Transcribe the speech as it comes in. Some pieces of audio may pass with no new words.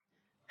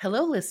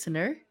Hello,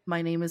 listener.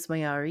 My name is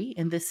Mayari,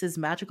 and this is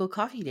Magical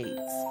Coffee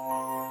Dates.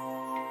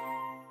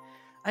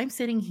 I'm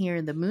sitting here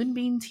in the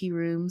Moonbeam tea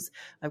rooms.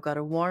 I've got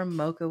a warm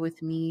mocha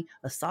with me,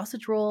 a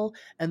sausage roll,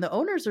 and the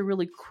owners are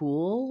really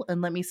cool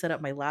and let me set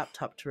up my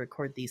laptop to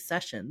record these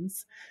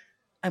sessions.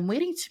 I'm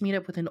waiting to meet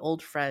up with an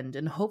old friend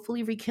and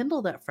hopefully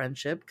rekindle that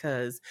friendship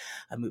because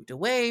I moved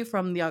away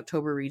from the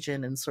October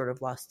region and sort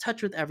of lost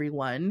touch with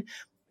everyone.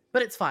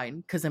 But it's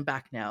fine because I'm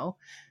back now.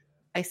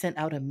 I sent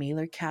out a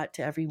mailer cat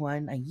to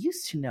everyone I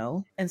used to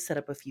know and set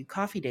up a few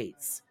coffee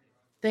dates.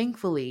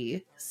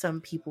 Thankfully,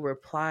 some people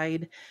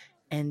replied,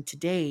 and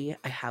today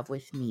I have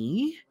with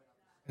me.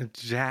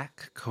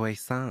 Jack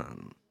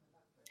Koi-san.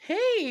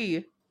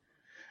 Hey!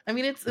 I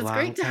mean, it's Long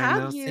great to time have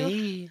no you.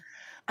 see.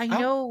 I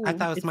Oh, I know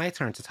thought it was it's. my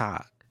turn to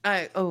talk.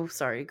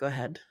 Sorry. Go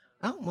ahead.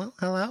 Oh, well,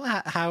 hello.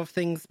 How have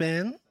things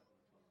been?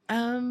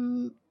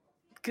 Um,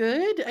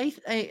 Good.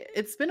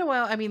 It's been a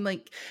while. I mean,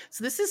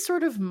 so this is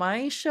sort of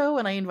my show,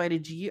 and I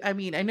invited you. I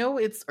mean, I know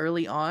it's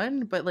early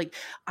on, but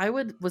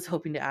was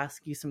hoping to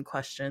ask you some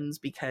questions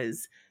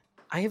because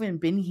I haven't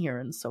been here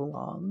in so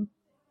long.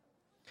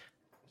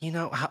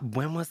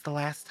 When was the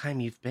last time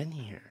you've been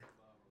here?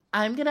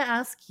 I'm gonna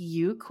ask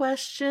you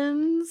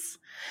questions,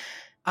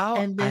 Oh,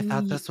 and I then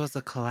thought this was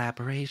a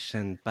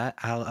collaboration, but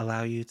I'll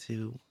allow you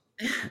to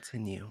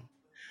continue.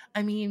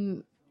 I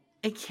mean,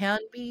 it can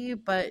be,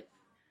 but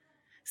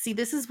see,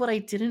 this is what I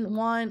didn't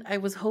want. I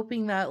was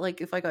hoping that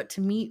if I got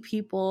to meet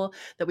people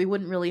that we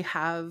wouldn't really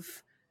have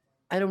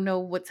I don't know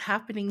what's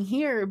happening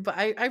here, but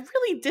I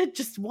really did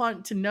just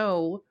want to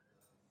know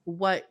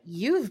what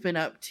you've been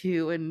up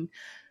to and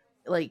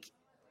like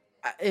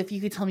if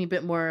you could tell me a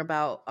bit more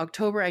about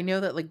October. I know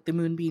that the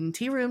Moonbeam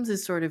Tea Rooms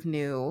is sort of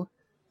new,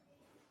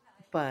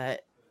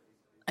 but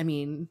I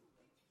mean,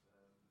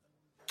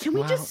 can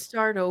we just Well,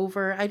 start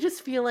over? I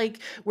just feel like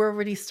we're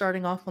already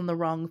starting off on the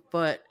wrong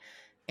foot.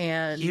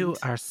 you And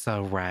are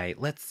so right.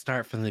 Let's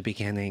start from the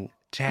beginning.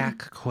 Jack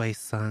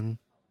Koi-san.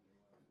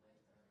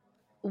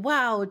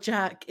 wow,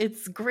 Jack,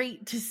 it's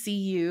great to see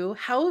you.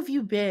 How have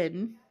you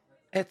been?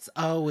 It's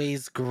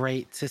always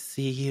great to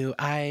see you.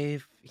 I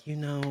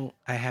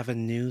have a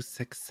new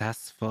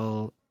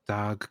successful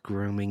dog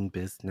grooming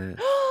business.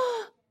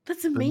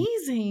 That's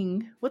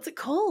amazing. What's it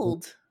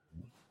called?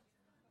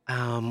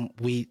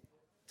 We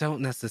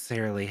don't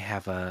necessarily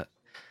have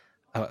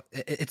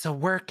it's a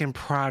work in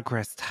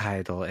progress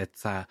title.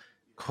 It's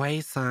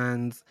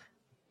Quayson's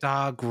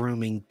dog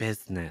grooming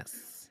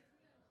business.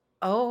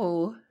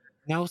 Oh,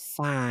 No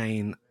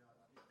sign.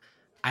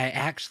 I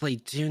actually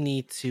do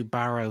need to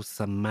borrow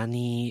some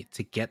money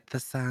to get the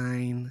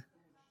sign.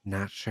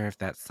 Not sure if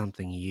that's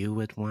something you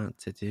would want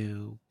to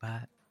do,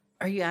 but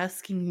are you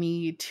asking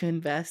me to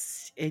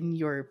invest in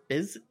your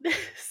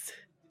business?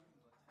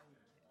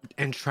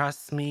 and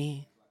trust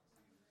me,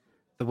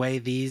 the way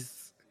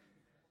these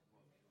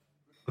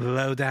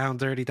low down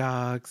dirty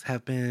dogs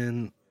have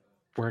been,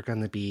 we're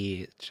gonna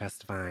be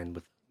just fine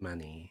with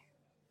money.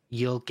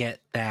 You'll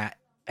get that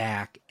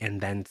back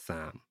and then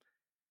some.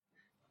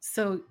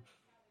 So,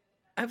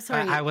 I'm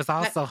But I sorry. was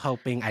also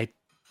hoping I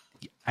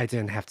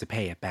didn't have to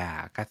pay it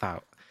back. I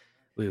thought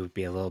we would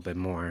be a little bit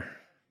more,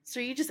 So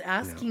you're just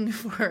you know. asking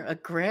for a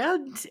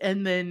grant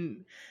and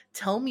then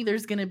tell me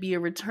there's going to be a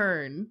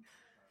return,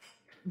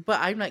 but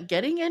I'm not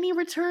getting any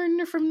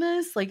return from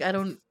this? I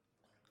don't.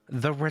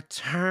 The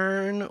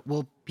return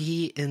will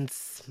be in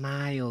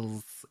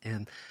smiles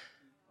and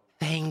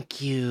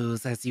thank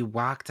yous as you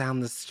walk down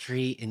the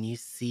street and you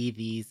see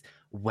these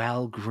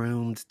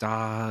well-groomed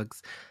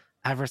dogs.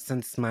 Ever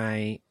since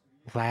my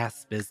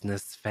last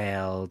business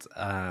failed,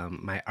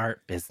 my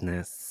art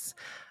business,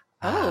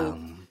 Oh,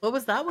 um, what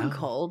was that one oh,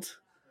 called?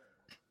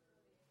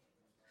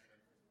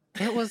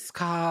 it was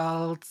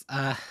called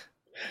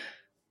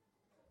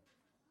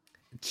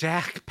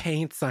Jack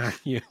Paints on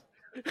You.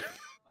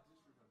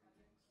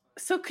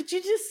 So could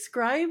you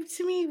describe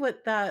to me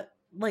what that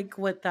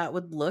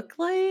would look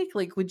like?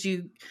 Would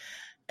you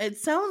it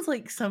sounds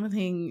like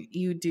something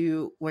you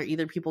do where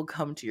either people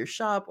come to your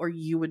shop or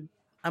you would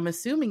I'm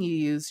assuming you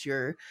use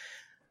your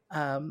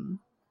um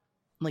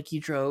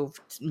you drove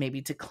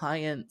maybe to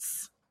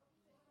clients.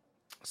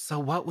 So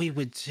what we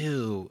would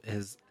do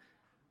is,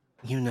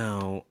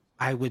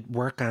 I would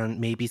work on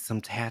maybe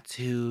some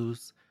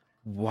tattoos,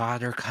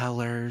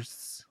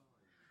 watercolors,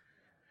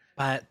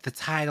 but the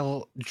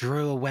title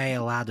drew away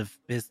a lot of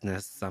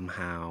business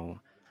somehow.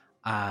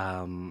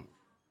 Um,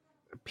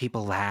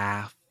 People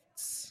laughed.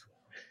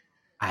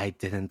 I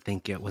didn't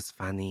think it was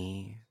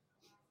funny,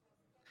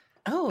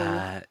 Oh,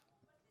 but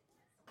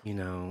you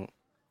know,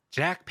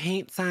 Jack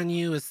Paints on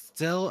You is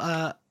still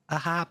a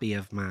hobby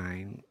of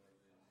mine.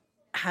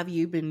 have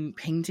you been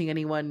painting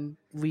anyone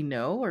we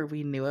know or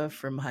we knew of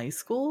from high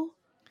school?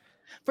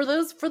 For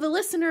the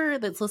listener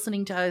that's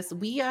listening to us,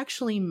 we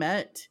actually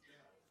met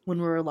when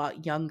we were a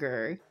lot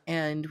younger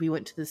and we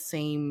went to the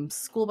same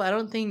school, but I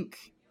don't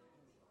think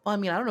well, I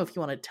mean, I don't know if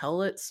you want to tell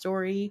that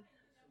story,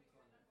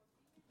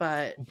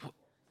 but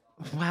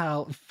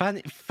Well,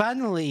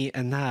 funnily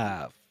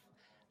enough,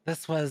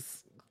 this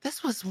was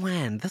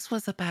when? This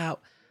was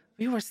about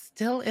We were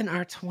still in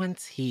our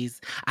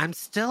 20s. I'm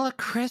still a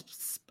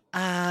crisp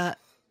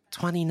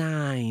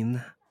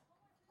 29.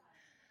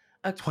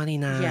 Uh,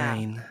 yeah.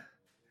 29.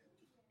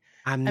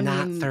 I'm I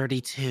not mean,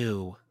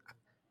 32.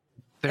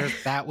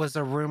 That was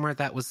a rumor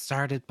that was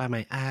started by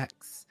my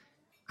ex.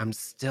 I'm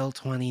still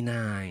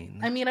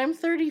 29. I'm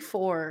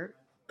 34,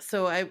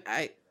 so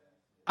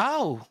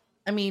Oh,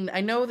 I mean,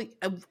 I know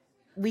that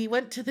we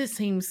went to the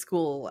same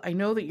school. I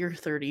know that you're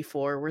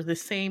 34. We're the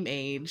same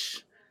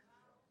age.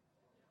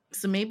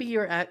 So maybe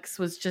your ex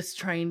was just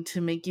trying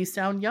to make you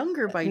sound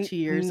younger by 2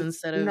 years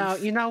instead no, of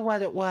you know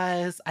what it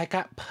was? I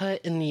got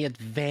put in the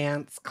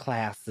advanced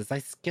classes. I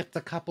skipped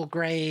a couple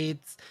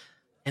grades,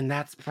 and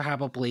that's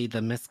probably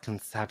the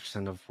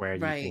misconception of where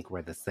you right. think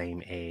we're the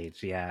same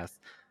age. Yes.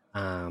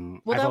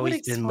 Well, I've that would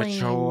always been explain,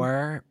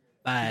 mature,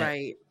 but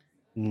right.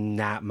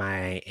 not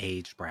my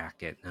age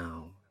bracket.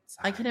 No,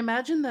 I can sorry.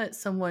 imagine that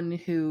someone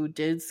who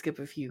did skip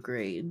a few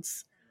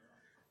grades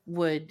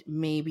would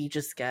maybe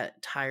just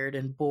get tired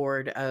and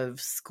bored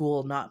of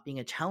school not being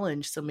a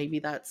challenge. So maybe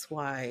that's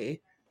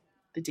why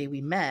the day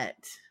we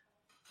met,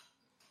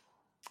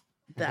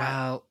 that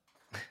Well,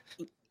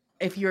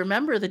 if you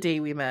remember the day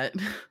we met,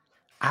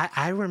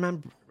 I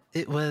remember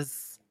it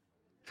was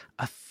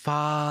a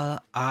fall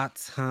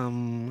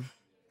autumn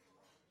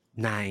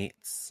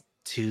night,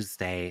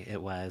 Tuesday.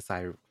 It was,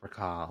 I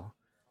recall.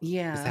 Is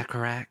yeah. that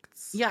correct?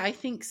 Yeah, I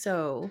think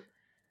so.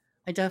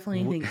 I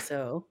definitely W- think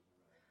so.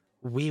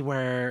 we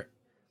were,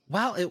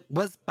 well, it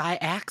was by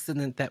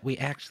accident that we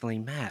actually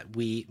met.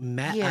 We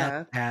met up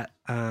Yeah. at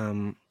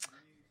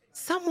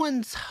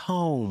someone's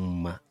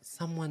home.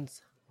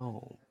 Someone's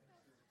home.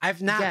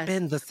 I've not Yes.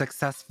 been the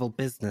successful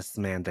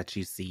businessman that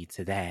you see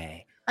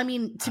today.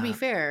 To be Uh,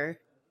 fair,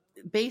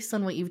 based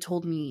on what you've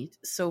told me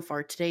so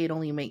far today, it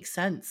only makes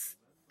sense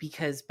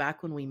because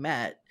back when we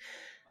met,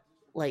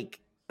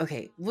 like,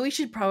 okay, we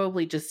should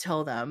probably just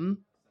tell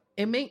them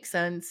it makes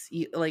sense.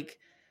 Like,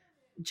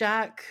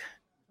 Jack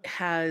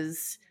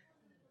has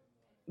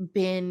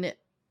been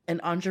an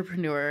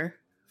entrepreneur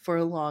for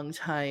a long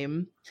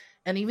time.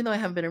 And even though I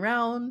haven't been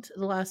around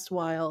the last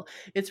while,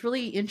 it's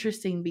really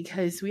interesting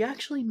because we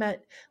actually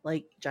met,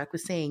 like Jack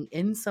was saying,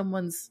 in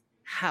someone's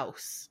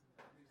house.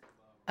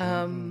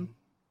 mm-hmm, Um,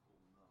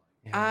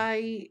 yeah.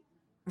 I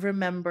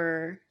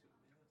remember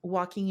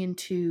walking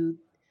into,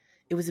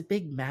 it was a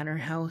big manor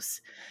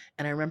house,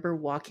 and I remember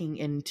walking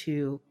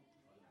into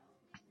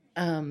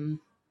um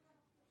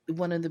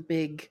one of the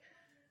big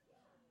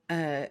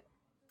uh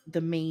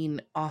the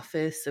main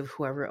office of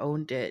whoever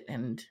owned it,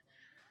 and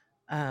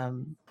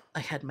I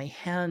had my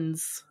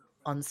hands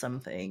on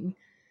something,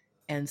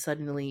 and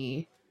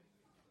suddenly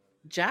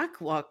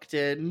Jack walked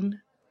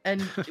in.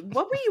 And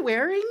what were you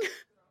wearing?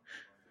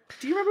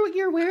 Do you remember what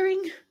you were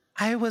wearing?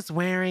 I was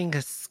wearing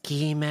a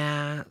ski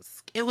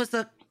mask. It was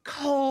a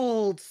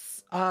cold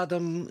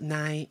autumn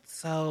night,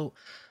 so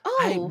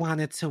I Oh,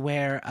 wanted to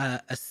wear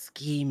a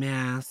ski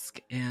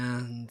mask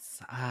and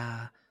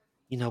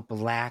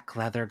black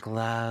leather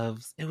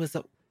gloves. It was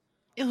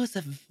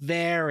a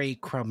very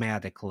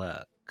chromatic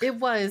look. it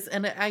was.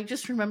 And I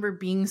just remember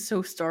being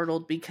so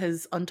startled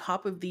because on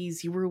top of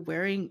these, you were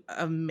wearing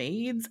a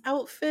maid's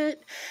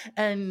outfit.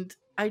 And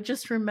I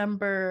just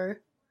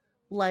remember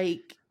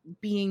like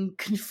being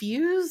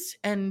confused,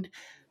 and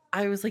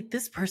I was like,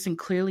 this person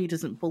clearly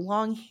doesn't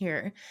belong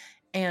here.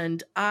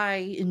 And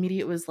I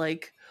immediately was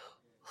like,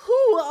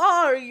 who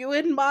are you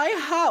in my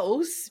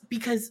house?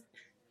 Because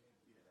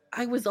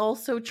I was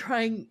also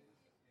trying,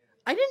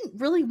 I didn't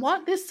really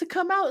want this to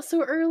come out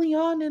so early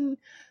on in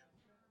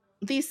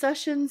these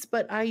sessions,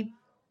 but I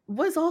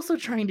was also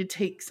trying to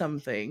take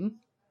something.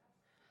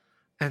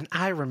 And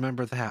I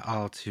remember that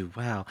all too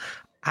well.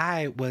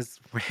 I was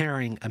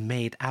wearing a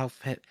maid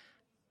outfit.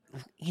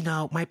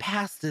 My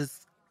past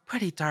is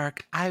pretty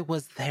dark. I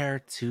was there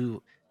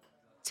to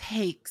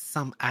take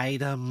some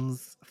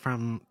items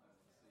from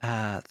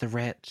the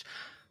rich.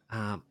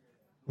 Um,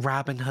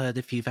 Robin Hood,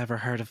 if you've ever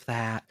heard of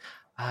that.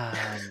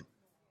 Um,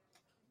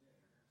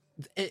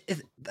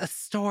 a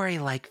story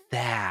like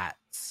that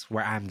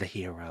where I'm the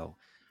hero.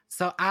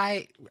 So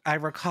I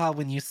recall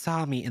when you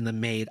saw me in the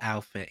maid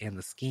outfit and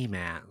the ski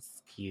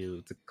mask,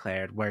 you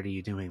declared, "What are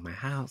you doing in my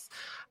house?"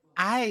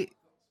 I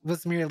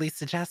was merely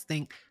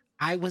suggesting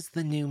I was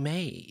the new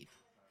maid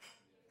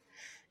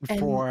And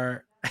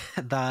for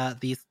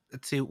these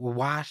to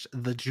wash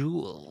the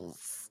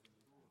jewels.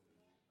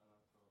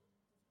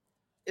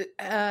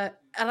 and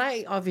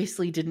I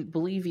obviously didn't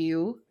believe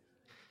you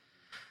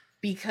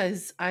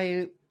because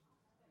I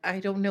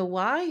don't know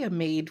why a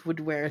maid would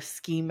wear a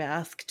ski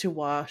mask to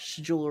wash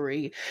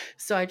jewelry.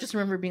 So I just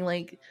remember being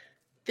like,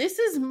 this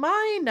is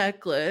my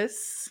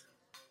necklace.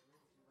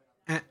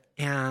 And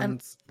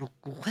And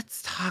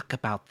let's talk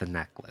about the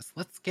necklace.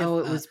 Let's give oh,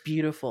 it was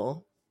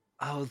beautiful.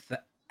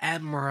 the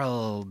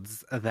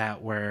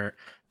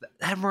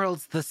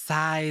emeralds the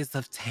size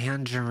of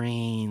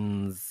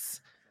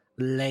tangerines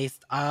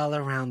laced all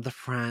around the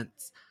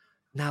front.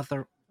 Now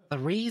the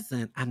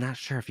reason, I'm not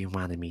sure if you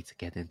wanted me to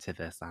get into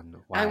this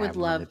on I why I would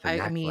love, wanted the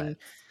I mean, necklace.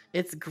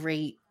 it's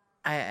great.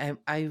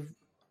 I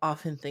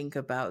often think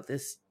about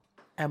this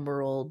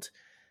emerald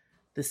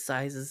the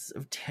sizes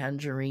of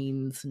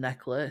tangerines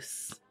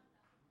necklace.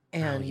 Oh,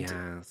 And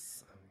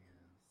yes. Oh,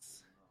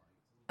 yes.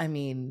 I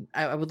mean,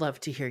 I would love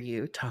to hear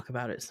you talk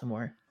about it some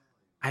more.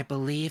 I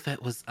believe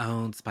it was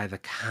owned by the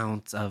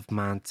Count of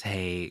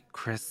Monte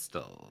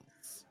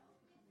Crystals.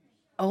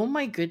 Oh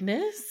my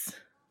goodness.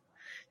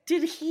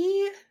 Did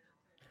he?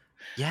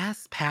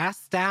 Yes,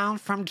 passed down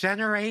from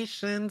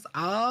generations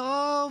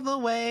all the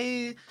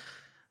way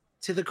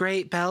to the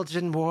Great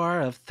Belgian War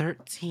of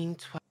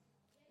 1312.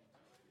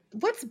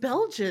 What's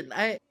Belgian?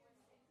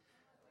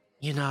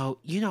 You know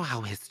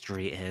how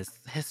history is.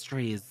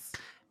 History is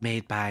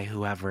made by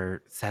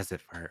whoever says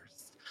it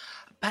first.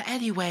 But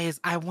anyways,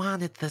 I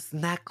wanted this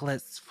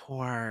necklace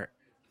for,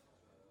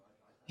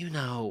 you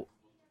know,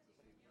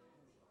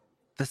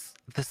 this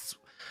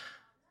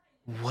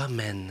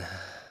woman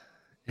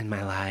in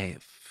my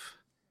life.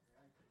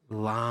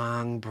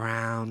 Long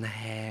brown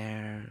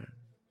hair,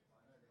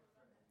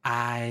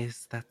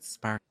 eyes that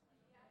spark.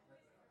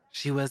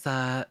 She was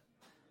a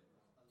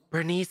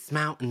Bernese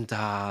mountain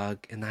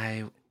dog, and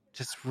I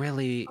just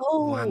really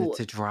wanted Oh,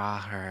 to draw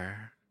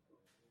her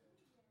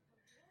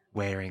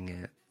wearing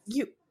it.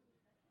 you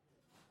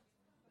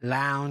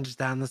Lounge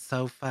down the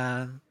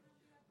sofa.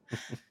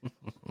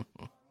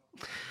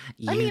 I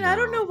You mean, I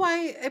don't know know.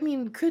 why. I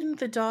mean, couldn't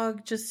the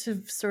dog just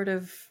have sort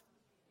of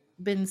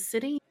been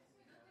sitting?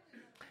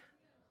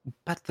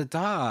 But the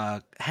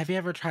dog, have you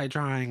ever tried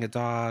drawing a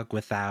dog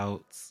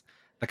without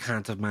the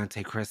Count of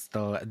Monte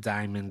Cristo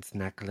diamond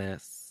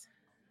necklace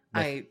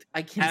with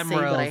I can say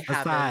that I emeralds the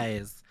haven't.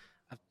 size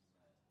of...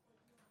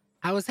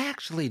 I was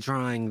actually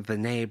drawing the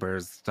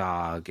neighbor's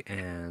dog,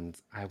 and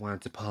I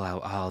wanted to pull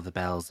out all the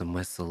bells and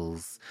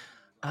whistles.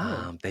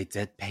 Oh, They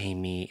did pay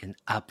me an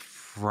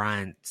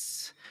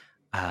upfront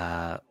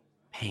uh,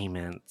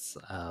 payment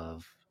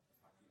of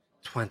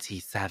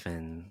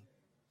 27,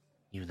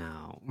 you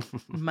know.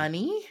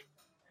 money?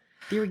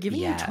 They were giving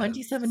you Yes.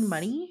 27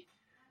 money?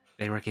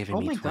 They were giving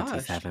Oh me my gosh.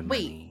 27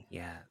 Wait, money.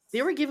 Yes.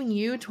 they were giving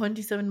you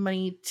 27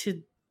 money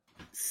to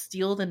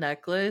steal the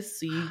necklace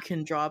so you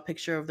can draw a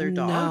picture of their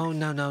dog? No,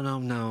 no, no, no,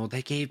 no.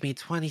 They gave me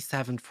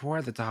 27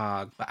 for the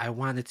dog, but I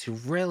wanted to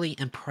really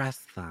impress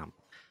them.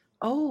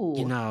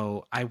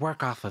 Oh, I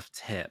work off of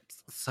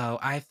tips. So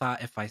I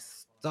thought if I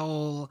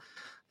stole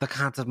the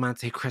Count of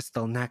Monte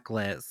Cristo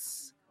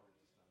necklace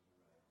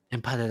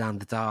and put it on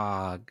the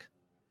dog,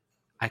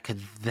 I could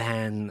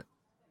then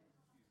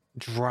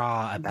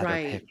draw a better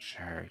right.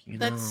 picture.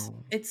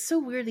 It's so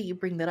weird that you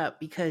bring that up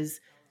because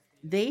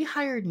they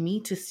hired me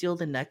to steal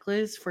the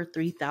necklace for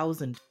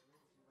 3,000.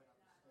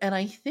 And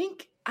I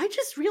think I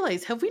just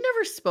realized, have we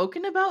never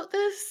spoken about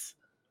this?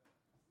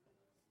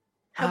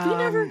 Have we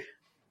never? Um,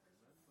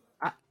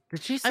 uh,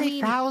 did you I say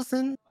mean,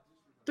 1,000?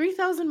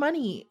 3,000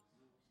 money.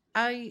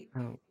 I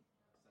Oh,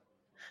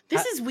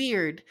 This is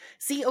weird.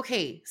 See,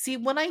 okay. See,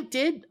 when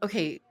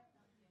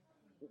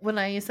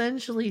I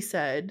essentially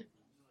said,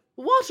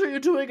 "What are you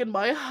doing in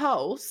my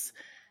house?"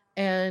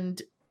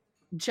 and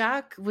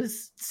Jack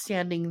was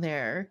standing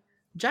there.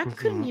 Jack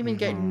couldn't mm-hmm, even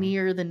get mm-hmm.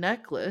 near the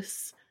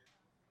necklace.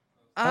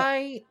 Uh,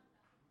 I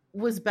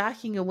was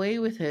backing away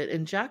with it,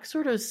 and Jack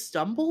sort of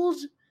stumbled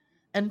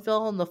and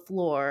fell on the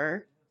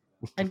floor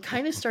and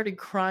kind of started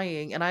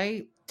crying. And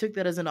I took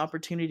that as an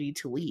opportunity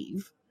to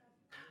leave.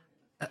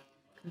 uh,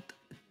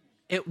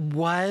 it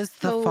was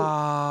the So,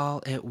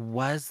 fall. It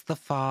was the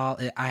fall.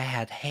 I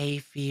had hay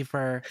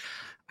fever.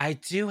 I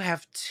do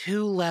have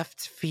 2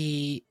 left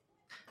feet.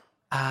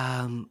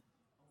 Um,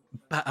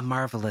 but a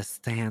marvelous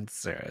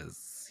dancer,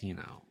 as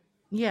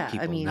yeah, I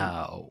people mean,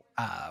 know.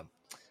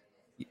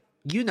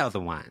 You know the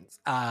ones.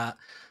 I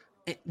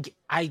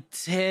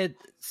did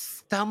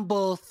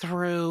stumble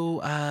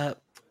through.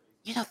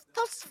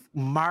 Those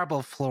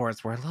marble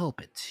floors were a little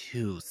bit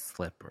too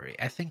slippery.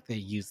 I think they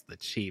used the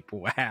cheap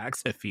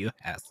wax, if you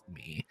ask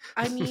me.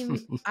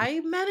 I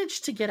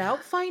managed to get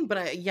out fine, but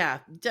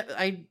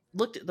I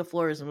looked at the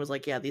floors and was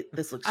like, yeah,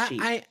 this looks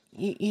cheap.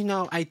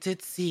 I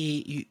did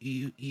see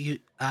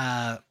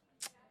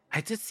I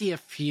did see a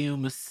few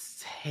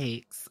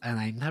mistakes, and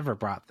I never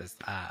brought this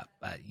up,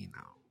 but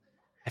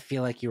I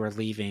feel like you were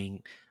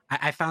leaving.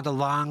 I found a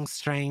long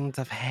strand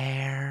of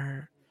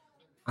hair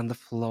on the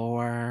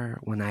floor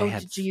when I Oh,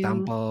 had did you?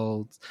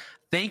 stumbled.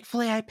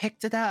 Thankfully, I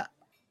picked it up.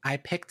 I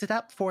picked it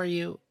up for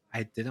you.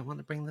 I didn't want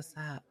to bring this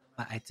up,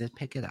 but I did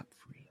pick it up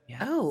for you.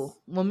 Yes. Oh,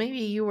 well, maybe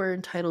you were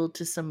entitled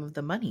to some of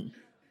the money.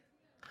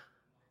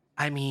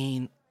 I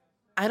mean,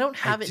 I don't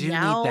I have it do need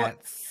now. that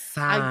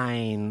I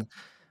sign.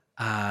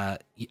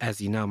 As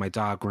you know, my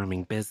dog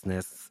grooming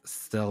business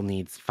still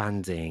needs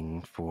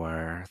funding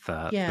for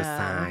the Yeah.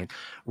 sign.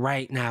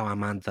 Right now,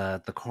 I'm on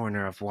the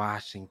corner of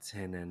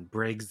Washington and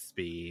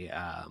Brigsby,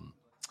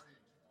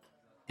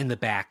 in the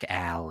back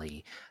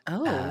alley.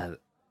 Oh, Uh,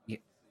 y-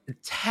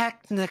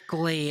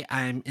 Technically,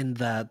 I'm in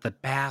the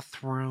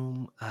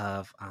bathroom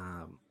of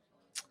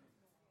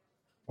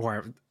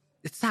or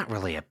it's not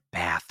really a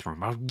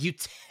bathroom, a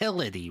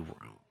utility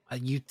room a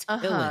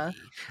Uh-huh.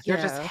 utility. There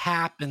just Yeah.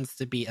 happens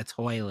to be a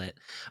toilet,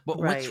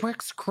 but which Right.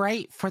 works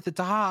great for the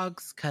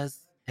dogs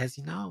because, as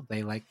you know,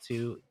 they like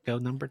to go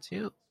number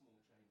two.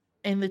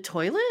 In the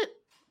toilet?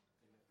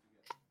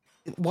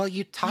 Well,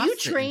 you Do you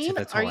toss it into train?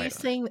 the Are you toilet.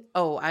 saying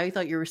Oh, I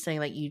thought you were saying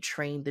that you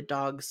trained the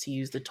dogs to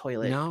use the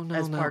toilet No,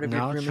 no, as no, part of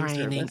your no grooming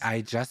training. service.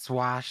 I just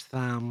wash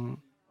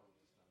them,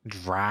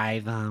 dry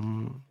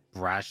them,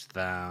 brush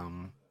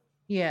them.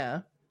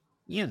 Yeah.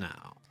 You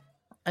know,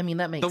 I mean,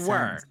 that the makes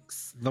sense.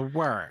 works, the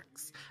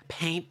works.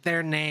 Paint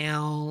their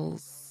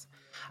nails.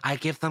 I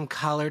give them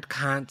colored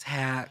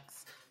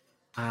contacts.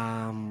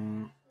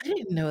 I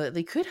didn't know that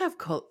they could have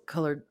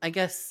colored. I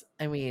guess,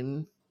 I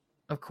mean,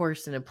 of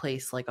course, in a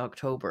place like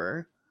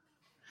October.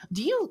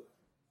 Do you,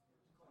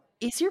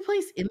 is your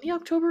place in the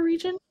October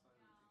region?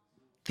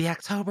 the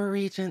October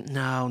region.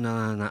 No,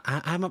 no, no, no.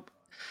 I'm a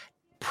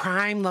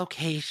prime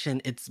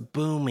location. It's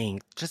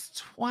booming. Just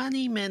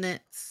 20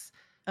 minutes,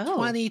 Oh.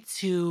 20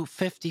 to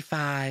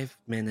 55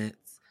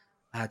 minutes,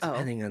 Oh.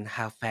 depending on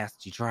how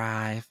fast you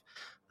drive.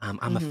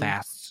 I'm a Mm-hmm.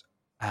 fast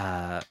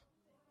uh,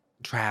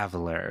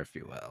 traveler, if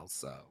you will.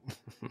 So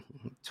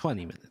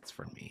 20 minutes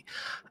for me.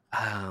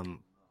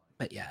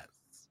 But yes,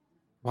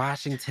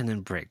 Washington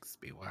and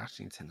Brigsby,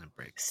 Washington and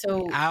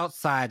Brigsby, So,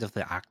 outside of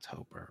the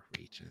October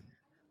region.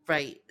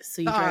 right.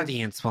 So you The drive.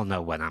 audience will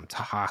know what I'm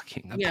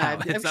talking Yeah,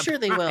 about. I'm It's a sure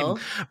they prime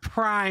will.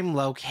 prime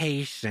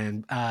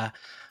location.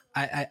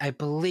 I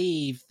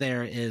believe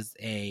there is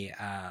a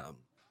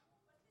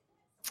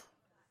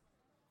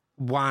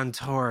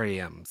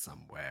wantorium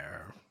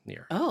somewhere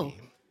near Oh,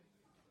 me.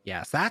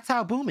 Yes, that's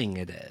how booming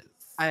it is.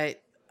 I,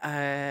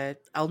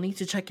 I'll need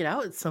to check it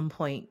out at some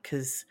point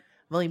because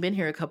I've only been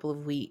here a couple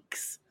of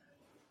weeks,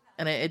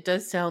 and it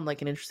does sound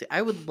like an interesting.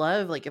 I would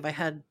love, like, if I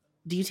had.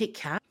 Do you take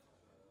cats?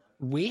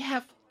 We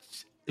have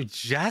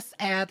just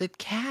added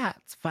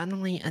cats,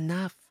 funnily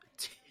enough,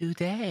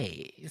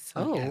 today.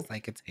 So yes, Oh, I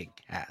could take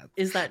cats.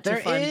 is that too There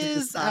fun to is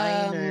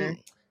design or?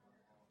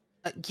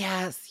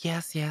 yes,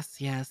 yes,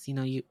 yes, yes.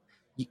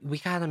 We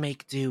gotta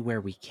make do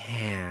where we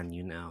can.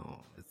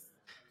 It's,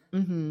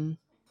 Mm-hmm.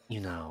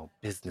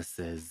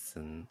 businesses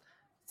and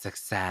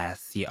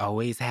success. You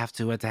always have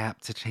to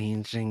adapt to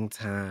changing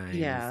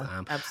times. Yeah,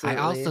 I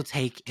also absolutely.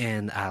 take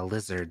in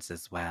lizards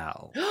as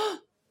well.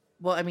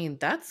 Well, I mean,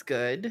 that's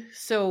good.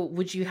 So,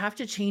 would you have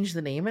to change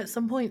the name at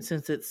some point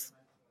since it's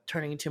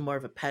turning into more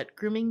of a pet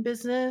grooming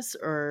business,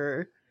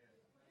 or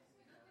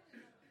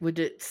would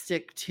it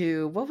stick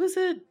to what was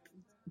it?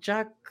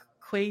 Jack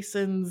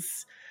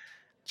Quayson's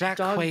Jack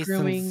dog Quayson's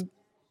grooming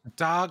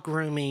dog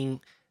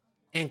grooming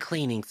and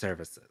cleaning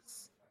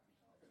services.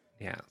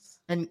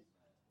 Yes.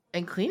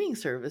 and cleaning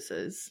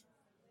services.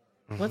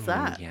 What's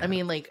that? I Yeah.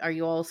 mean, like, are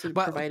you also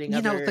But, providing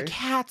the other?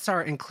 cats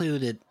are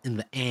included in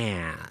the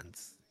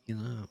ads.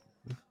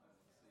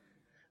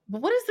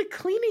 But what is the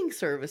cleaning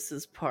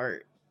services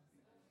part?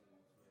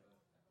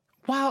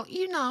 Well,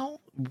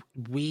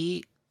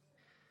 we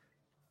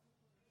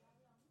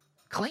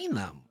clean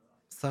them.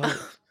 So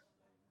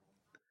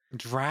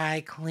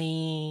dry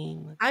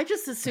clean. I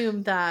just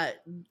assumed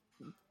that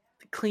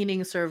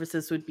cleaning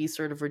services would be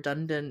sort of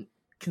redundant,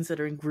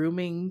 considering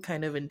grooming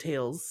kind of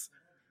entails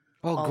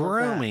Well, all of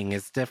that. grooming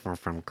is different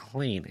from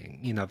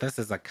cleaning. This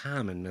is a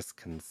common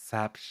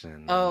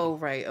misconception. Oh,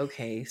 right.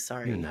 Okay.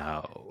 You Sorry.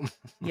 know.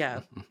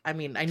 Yeah. I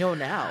mean, I know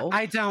now.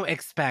 I don't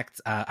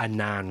expect a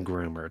non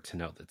groomer to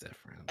know the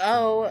difference.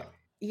 Oh,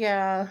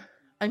 yeah.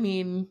 I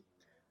mean,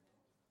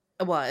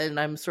 well, and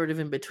I'm sort of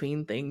in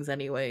between things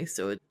anyway.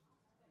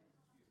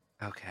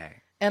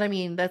 Okay. And I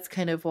mean, that's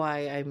kind of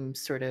why I'm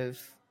sort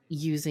of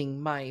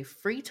using my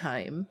free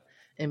time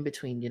in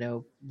between,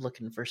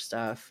 looking for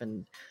stuff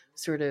and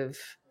sort of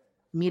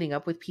meeting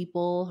up with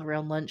people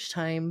around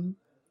lunchtime.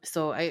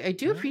 So I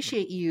do Oh,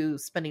 appreciate you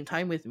spending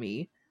time with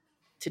me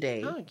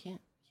today oh yeah.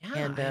 Yeah,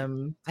 and I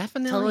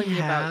definitely telling me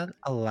about. had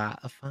a lot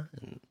of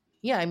fun.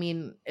 Yeah, I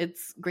mean,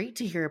 it's great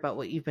to hear about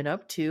what you've been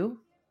up to,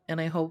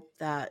 and I hope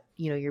that,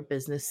 your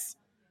business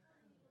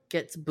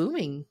gets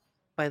booming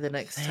by the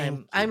next Thank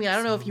time. I you mean, I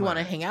don't know so if you want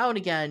to hang much. out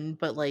again,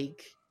 but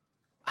like,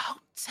 Oh,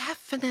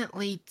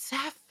 definitely,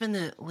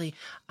 definitely.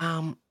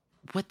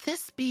 Would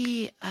this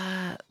be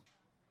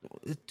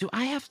do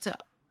I have to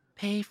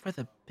pay for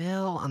the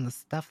bill on the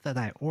stuff that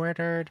I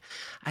ordered?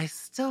 I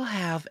still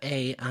have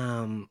a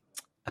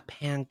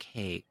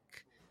pancake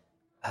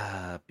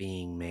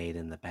being made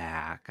in the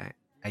back.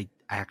 I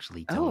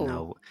actually don't oh,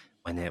 know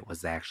when it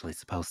was actually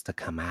supposed to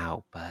come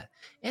out, but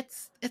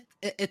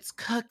it's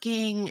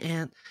cooking,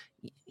 and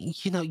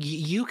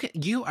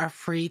you are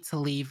free to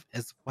leave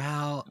as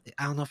well.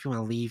 I don't know if you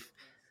want to leave,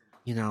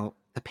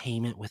 the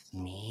payment with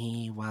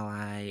me while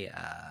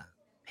I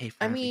pay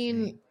for I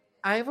mean, everything.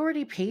 I've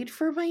already paid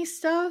for my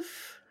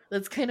stuff.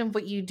 That's kind of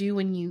what you do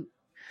when you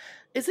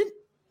isn't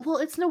well,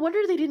 it's no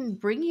wonder they didn't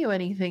bring you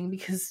anything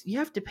because you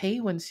have to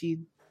pay once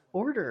you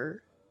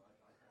order.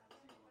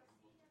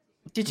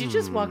 Did you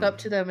just walk up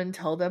to Hmm. them and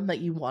tell them that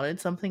you wanted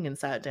something and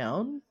sat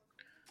down?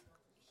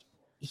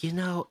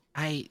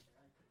 I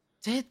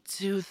did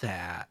do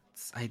that.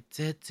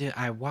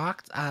 I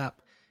walked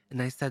up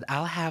And I said,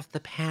 I'll have the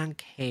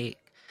pancake,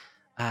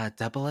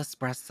 double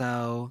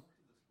espresso,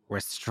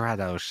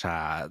 ristretto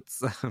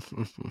shots.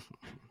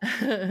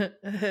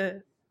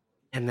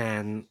 And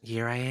then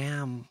here I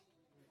am.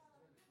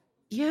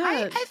 Yeah,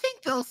 I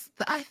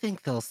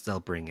think they'll still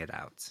bring it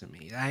out to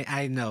me.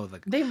 I know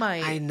they I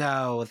might.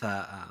 know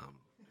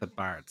the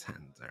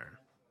bartender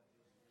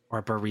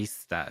or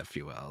barista, if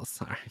you will.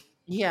 Sorry.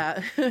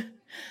 Yeah.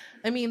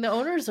 I mean, the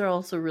owners are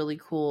also really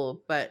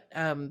cool, but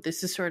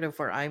this is sort of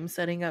where I'm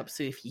setting up.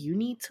 So if you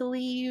need to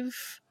leave,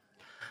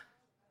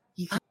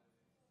 you can.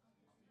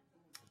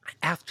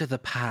 After the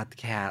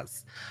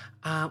podcast,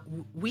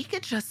 we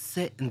could just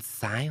sit in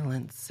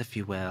silence, if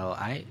you will.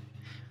 I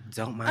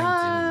don't mind doing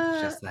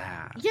Uh, just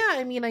that. yeah.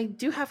 I mean, I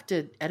do have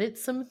to edit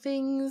some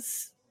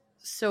things,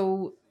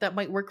 so that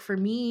might work for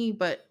me.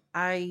 But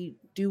I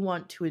do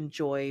want to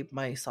enjoy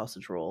my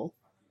sausage roll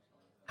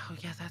Oh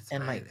yeah, that's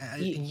and fine. my.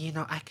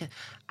 And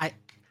I,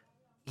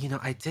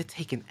 I did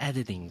take an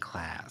editing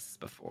class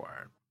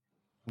before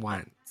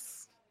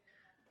once.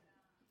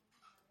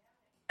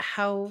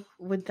 How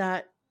would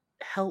that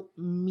help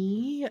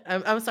me?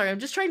 I'm sorry. I'm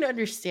just trying to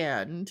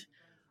understand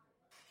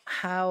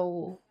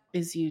how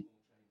is you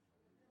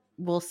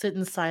will sit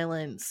in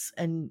silence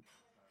and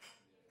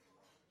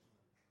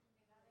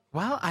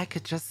Well, I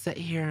could just sit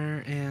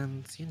here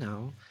and,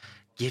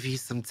 give you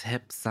some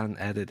tips on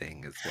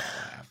editing as well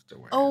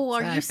oh,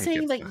 afterwards. I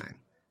think it's fine.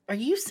 are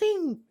you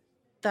saying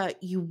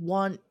that you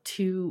want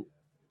to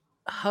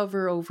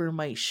hover over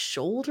my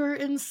shoulder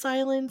in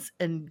silence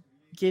and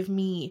give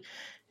me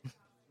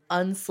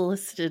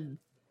unsolicited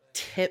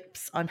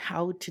tips on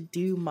how to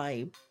do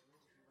my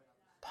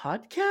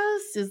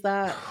podcast? Is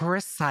that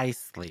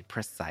Precisely.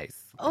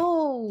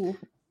 oh,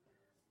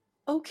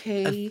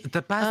 okay.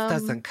 The bus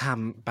doesn't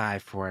come by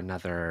for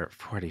another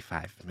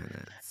 45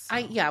 minutes. So.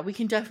 Yeah, we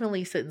can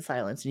definitely sit in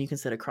silence and you can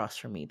sit across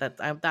from me.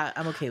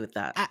 I'm okay with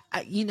that.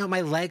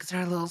 My legs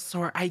are a little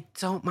sore. I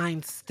don't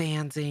mind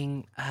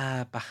standing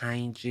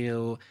behind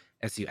you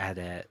as you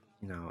edit.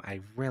 I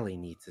really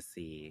need to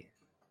see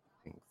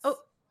things. Oh,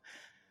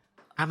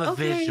 I'm a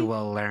okay.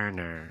 visual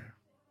learner.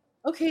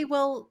 Okay,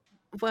 well,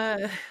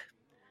 I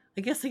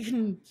guess I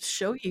can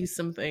show you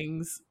some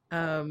things.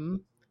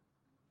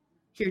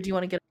 Here, do you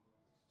want to get?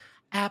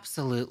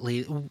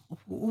 Absolutely.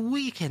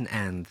 We can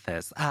end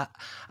this.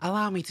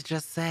 Allow me to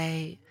just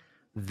say,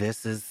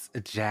 this is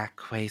Jack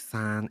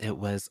Quason. It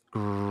was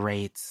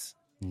great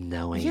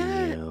knowing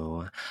Yeah.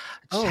 you.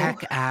 Oh,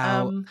 Check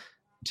out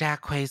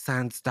Jack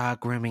Quason's dog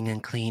grooming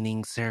and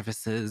cleaning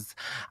services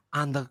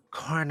on the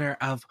corner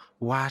of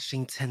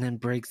Washington and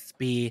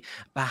Brigsby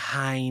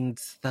behind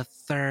the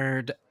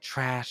third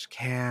trash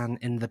can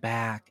in the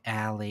back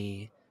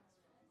alley.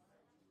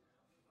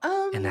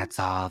 And that's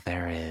all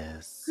there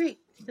is. great.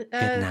 Good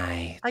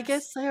night. I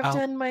guess I have Oh,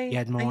 done you my.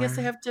 had I guess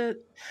I more? have to.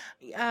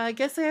 I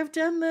guess I have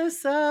done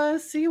this.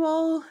 See you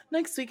all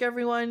next week,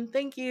 everyone.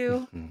 Thank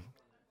you.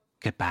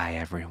 Goodbye,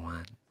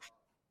 everyone.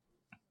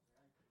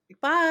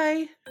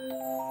 Bye.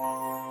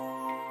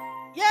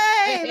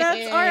 Yay!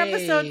 That's our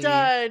episode Hey!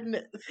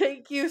 done.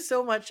 Thank you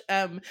so much.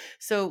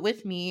 So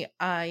with me,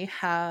 I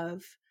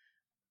have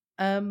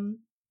I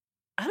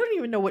don't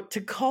even know what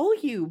to call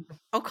you.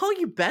 I'll call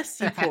you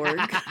Bestieporg.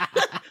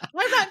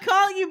 I'm not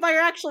calling you by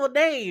your actual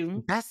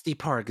name.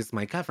 Bestieporg is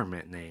my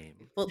government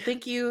name. Well,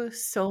 thank you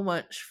so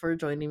much for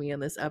joining me on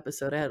this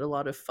episode. I had a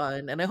lot of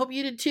fun, and I hope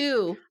you did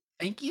too.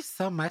 Thank you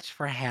so much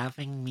for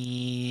having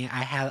me.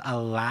 I had a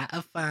lot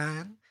of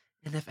fun.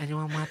 And if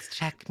anyone wants to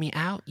check me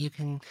out, you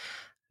can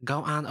go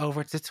on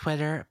over to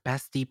Twitter,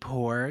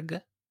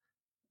 Bestieporg.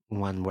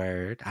 One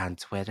word on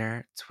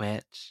Twitter,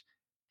 Twitch,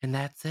 and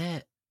that's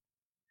it.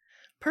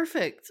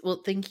 Perfect.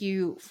 Well, thank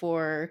you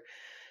for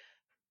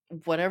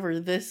whatever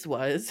this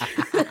was.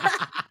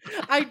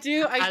 I A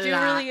do lot.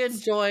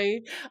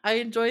 really I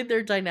enjoyed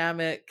their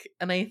dynamic,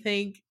 and I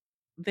think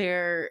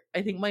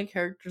my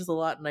character's a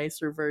lot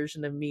nicer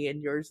version of me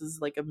and yours is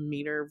like a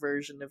meaner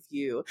version of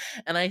you.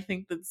 And I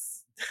think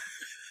that's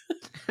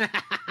I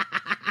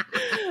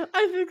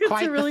think it's a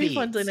Quite the really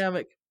fun feat.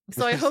 dynamic.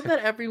 So I hope that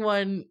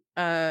everyone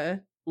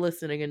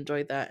listening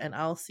enjoyed that, and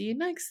I'll see you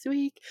next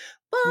week.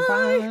 Bye.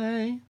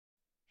 Bye.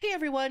 Hey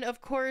everyone,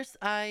 of course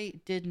I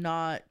did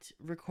not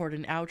record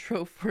an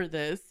outro for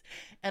this,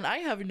 and I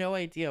have no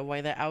idea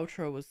why the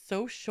outro was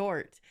so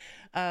short.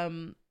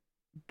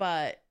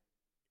 But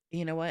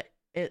you know what?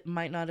 It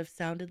might not have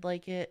sounded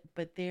like it,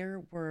 but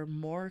there were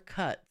more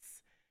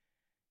cuts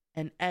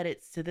and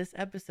edits to this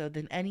episode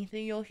than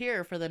anything you'll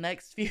hear for the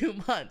next few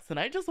months. And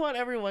I just want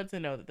everyone to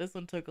know that this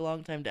one took a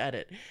long time to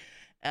edit.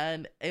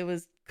 And it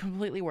was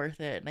completely worth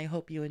it, and I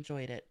hope you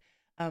enjoyed it.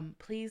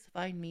 Please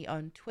find me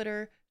on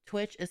Twitter,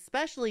 Twitch,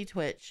 especially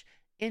Twitch,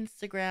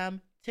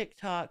 Instagram,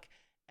 TikTok,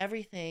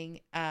 everything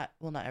at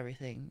not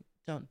everything.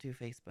 Don't do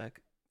Facebook.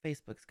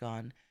 Facebook's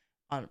gone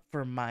on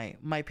for my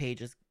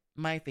pages.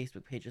 My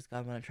Facebook page is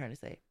gone. What I'm trying to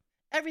say.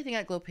 Everything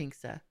at Glow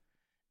Pinksta.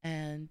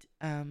 And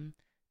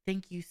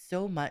thank you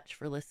so much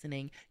for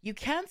listening. You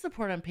can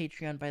support on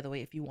Patreon, by the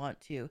way, if you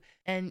want to.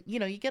 And you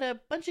get a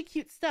bunch of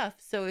cute stuff.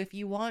 So if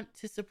you want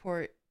to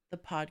support the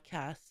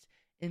podcast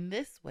in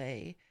this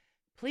way,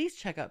 please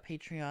check out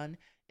Patreon.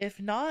 If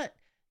not,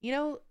 you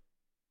know,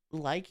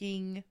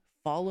 liking,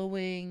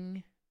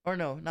 following, or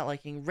no, not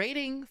liking,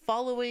 rating,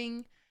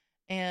 following,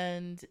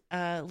 and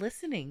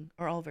listening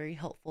are all very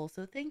helpful.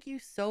 So thank you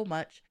so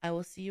much. I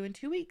will see you in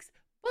 2 weeks.